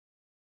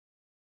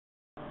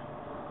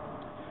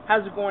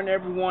How's it going,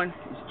 everyone?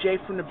 It's Jay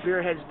from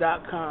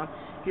thebeerheads.com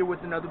here with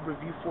another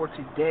review for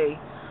today.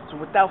 So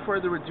without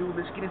further ado,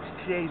 let's get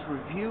into today's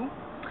review.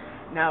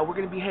 Now we're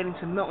going to be heading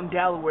to Milton,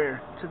 Delaware,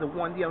 to the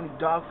one, the only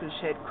Dogfish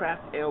Head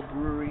Craft Ale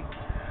Brewery.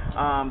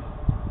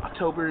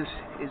 October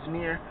is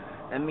near.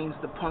 That means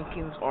the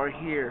pumpkins are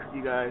here,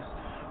 you guys.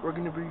 We're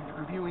going to be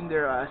reviewing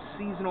their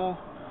seasonal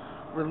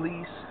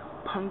release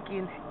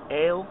Punkin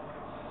Ale.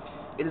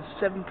 It is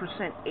 7%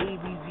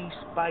 ABV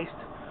spiced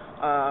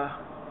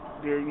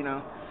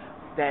beer,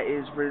 that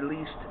is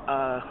released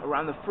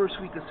around the first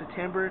week of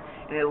September,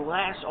 and it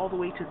lasts all the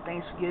way to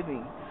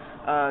Thanksgiving.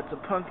 It's a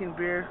pumpkin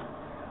beer.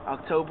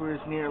 October is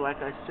near, like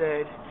I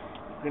said.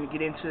 We're gonna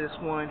get into this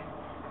one.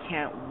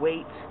 Can't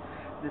wait.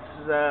 This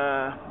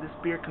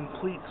beer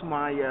completes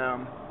my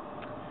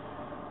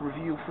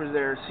review for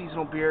their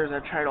seasonal beers.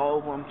 I've tried all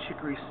of them: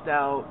 Chicory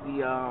Stout,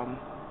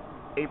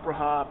 the April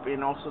Hop,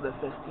 and also the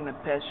Festina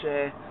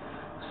Pesce.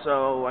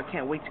 So I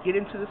can't wait to get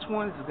into this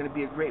one. This is going to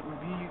be a great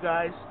review, you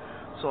guys.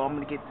 So I'm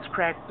going to get this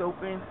cracked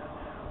open.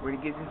 We're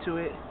going to get into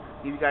it,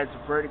 give you guys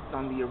a verdict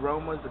on the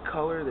aromas, the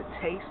color, the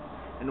taste,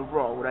 and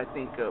overall what I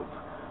think of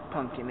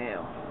Punkin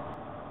Ale.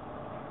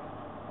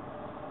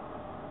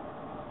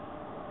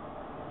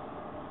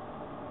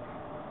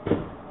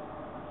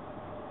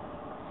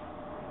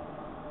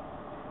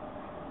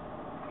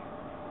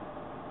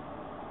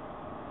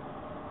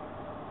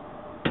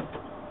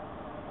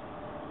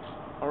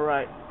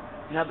 Alright,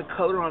 now the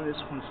color on this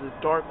one is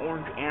a dark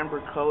orange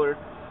amber color.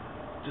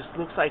 Just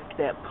looks like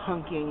that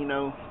pumpkin,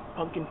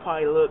 pumpkin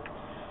pie look.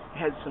 It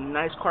has some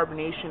nice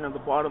carbonation on the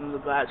bottom of the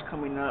glass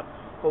coming up.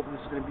 Hopefully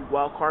this is going to be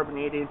well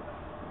carbonated.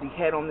 The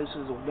head on this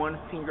is a one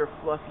finger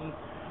fluffy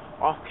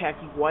off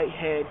khaki white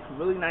head.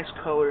 Really nice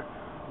color.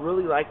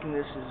 Really liking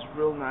this. It's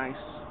real nice.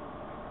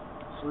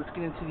 So let's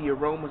get into the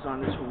aromas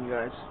on this one, you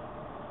guys.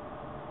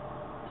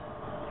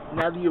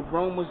 Now the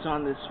aromas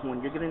on this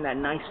one, you're getting that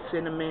nice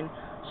cinnamon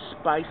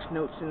spice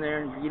notes in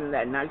there, and you're getting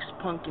that nice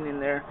pumpkin in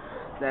there,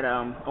 that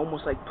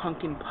almost like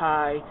pumpkin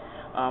pie,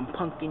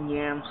 pumpkin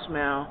yam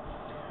smell.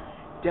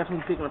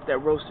 Definitely picking up that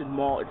roasted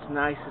malt. It's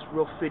nice. It's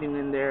real fitting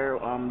in there.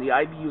 The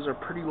IBUs are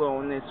pretty low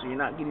on this, so you're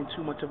not getting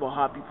too much of a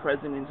hoppy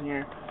present in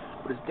here,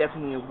 but it's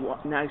definitely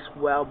a nice,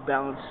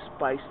 well-balanced,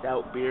 spiced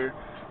out beer.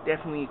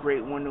 Definitely a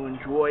great one to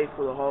enjoy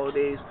for the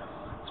holidays,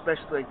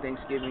 especially like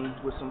Thanksgiving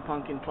with some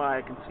pumpkin pie.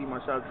 I can see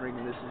myself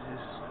drinking this. It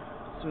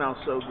just smells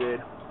so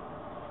good.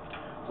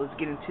 So let's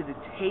get into the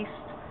taste.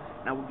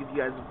 Now we'll give you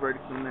guys a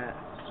verdict on that.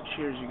 So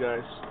cheers, you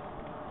guys.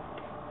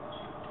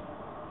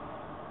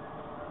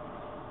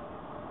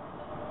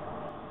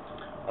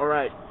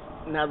 Alright,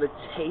 now the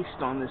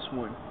taste on this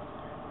one.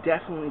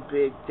 Definitely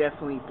big,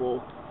 definitely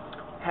bold.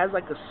 Has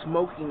like a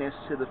smokiness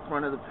to the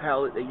front of the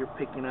palate that you're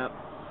picking up.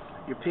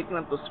 You're picking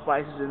up those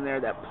spices in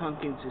there. That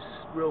pumpkin's just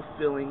real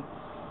filling,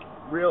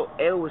 real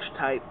ale-ish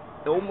type.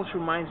 It almost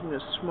reminds me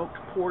of smoked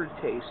porter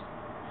taste.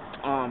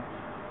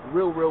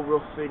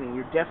 Real fitting.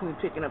 You're definitely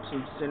picking up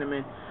some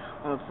cinnamon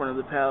on the front of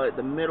the palate.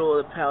 The middle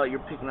of the palate, you're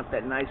picking up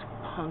that nice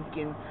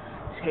pumpkin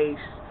taste,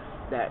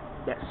 that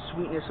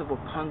sweetness of a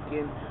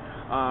pumpkin.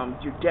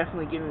 You're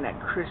definitely getting that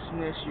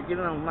crispness. You're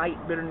getting a light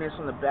bitterness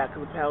on the back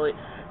of the palate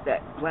that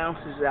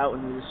bounces out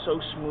and is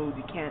so smooth.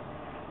 You can't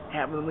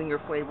have a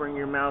linger flavor in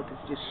your mouth.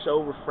 It's just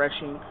so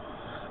refreshing.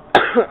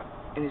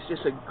 And it's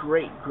just a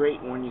great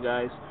one, you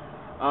guys.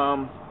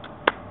 I'll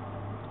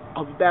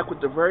be back with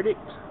the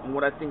verdict on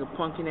what I think of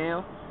Punkin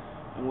Ale,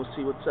 and we'll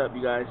see what's up,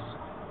 you guys.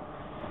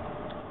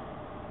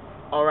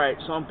 Alright,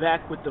 so I'm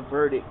back with the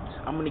verdict.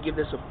 I'm going to give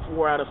this a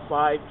 4 out of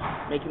 5,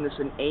 making this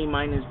an A-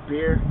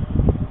 beer.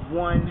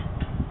 One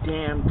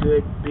damn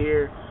good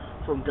beer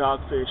from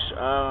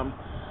Dogfish.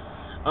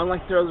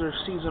 Unlike the other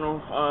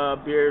seasonal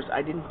beers,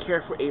 I didn't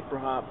care for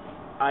April Hop.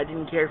 I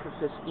didn't care for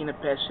Festina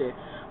Pesce.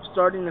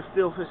 Starting to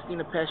feel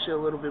Festina Pesce a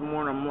little bit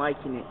more, and I'm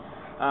liking it.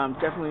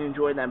 Definitely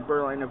enjoyed that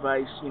Berliner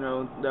Weiss,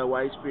 the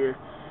Weiss beer,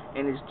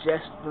 and it's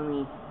just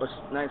really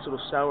a nice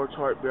little sour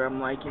tart beer I'm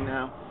liking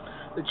now.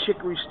 The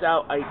Chicory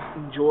Stout, I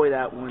enjoy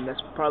that one.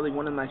 That's probably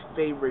one of my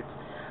favorites.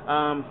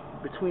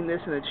 Between this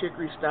and the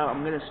Chicory Stout,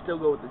 I'm going to still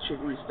go with the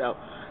Chicory Stout.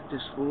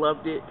 Just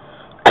loved it.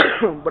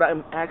 But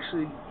I'm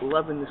actually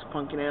loving this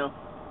Punkin Ale.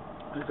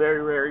 It's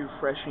very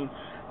refreshing.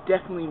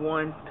 Definitely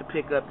one to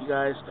pick up, you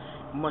guys.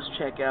 Must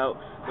check out.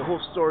 The whole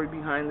story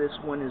behind this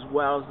one, as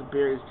well as the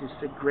beer, is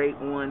just a great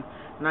one.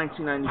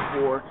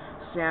 1994.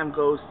 Sam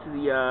goes to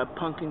the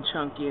Punkin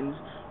Chunkin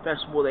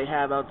festival they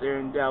have out there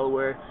in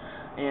Delaware,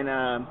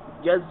 and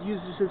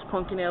uses his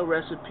Punkin Ale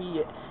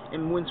recipe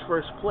and wins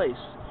first place.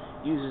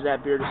 Uses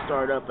that beer to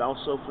start up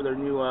also for their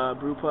new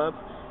brew pub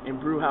and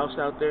brew house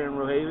out there in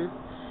Rohaven.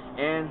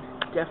 And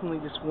definitely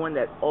just one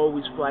that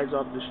always flies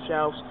off the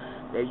shelves,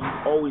 that you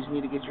always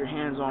need to get your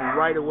hands on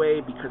right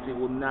away, because it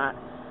will not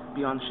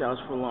be on the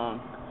shelves for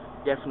long.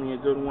 Definitely a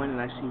good one,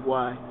 and I see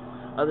why.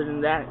 Other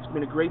than that, it's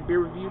been a great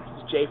beer review.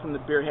 It's Jay from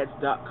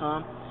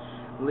thebeerheads.com.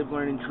 Live,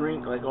 learn, and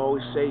drink, like I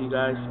always say, you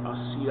guys.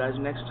 I'll see you guys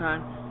next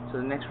time. So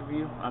the next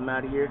review, I'm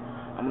out of here.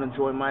 I'm going to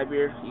enjoy my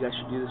beer. You guys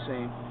should do the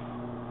same.